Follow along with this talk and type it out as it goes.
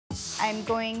I'm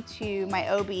going to my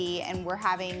OB and we're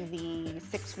having the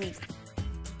 6-week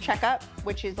checkup,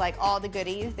 which is like all the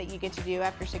goodies that you get to do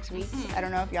after 6 weeks. I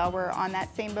don't know if y'all were on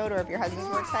that same boat or if your husbands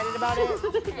were excited about it.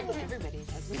 Everybody's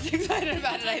husband's excited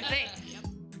about it, I think.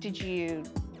 Did you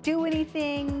do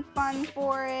anything fun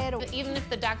for it? But even if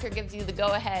the doctor gives you the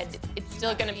go-ahead, it's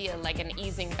still gonna be like an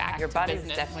easing back Your to body's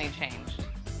business. definitely changed.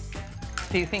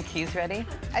 Do you think he's ready?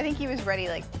 I think he was ready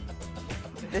like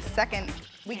the second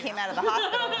we came out of the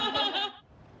hospital.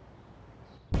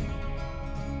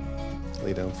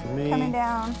 Lay down for me. Coming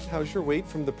down. How's your weight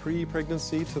from the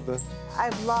pre-pregnancy to the...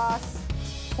 I've lost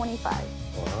 25,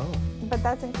 Wow. but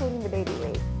that's including the baby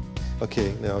weight.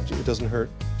 Okay, now it doesn't hurt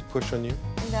to push on you?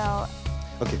 No,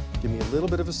 Okay, give me a little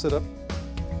bit of a sit-up.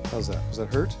 How's that? Does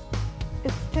that hurt?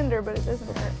 it's tender, but it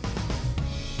doesn't hurt.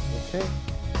 Okay.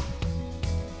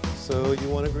 So you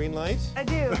want a green light? I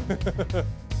do.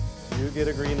 You get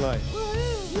a green light.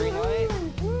 Green light?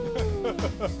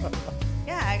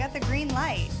 Yeah, I got the green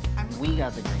light. We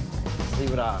got the green light. Just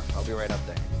leave it off. I'll be right up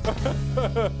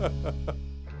there.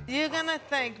 You're gonna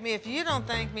thank me. If you don't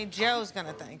thank me, Joe's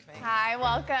gonna thank me. Hi,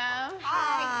 welcome.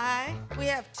 Hi. We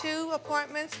have 2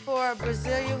 appointments for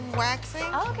Brazilian waxing.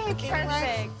 Okay,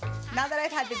 perfect. Now that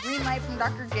I've had the green light from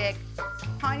Dr. Jick,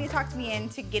 Tanya talked me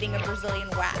into getting a Brazilian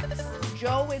wax.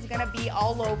 Joe is gonna be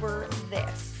all over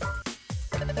this.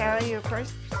 Sarah, you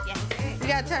first? Yes. You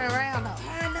gotta turn around, though.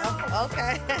 I know. Oh,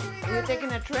 okay. You're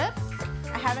taking a trip?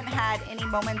 I haven't had any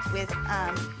moments with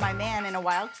my man in a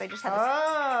while because I just had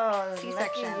a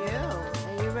C-section. Lucky you.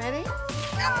 Are you ready?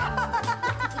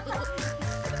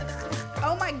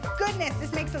 Oh my goodness,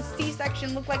 this makes a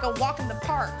C-section look like a walk in the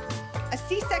park. A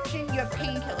C-section, you have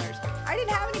painkillers. I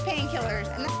didn't have any painkillers,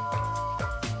 and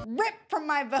that ripped from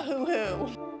my vahoo-hoo.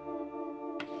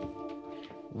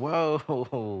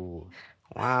 Whoa.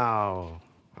 Wow.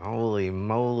 Holy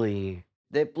moly.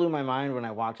 It blew my mind when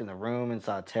I walked in the room and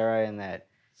saw Terra in that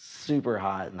super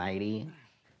hot nightie.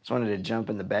 Just wanted to jump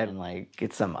in the bed and like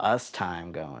get some us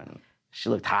time going. She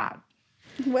looked hot.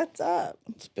 What's up?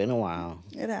 It's been a while.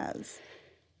 It has.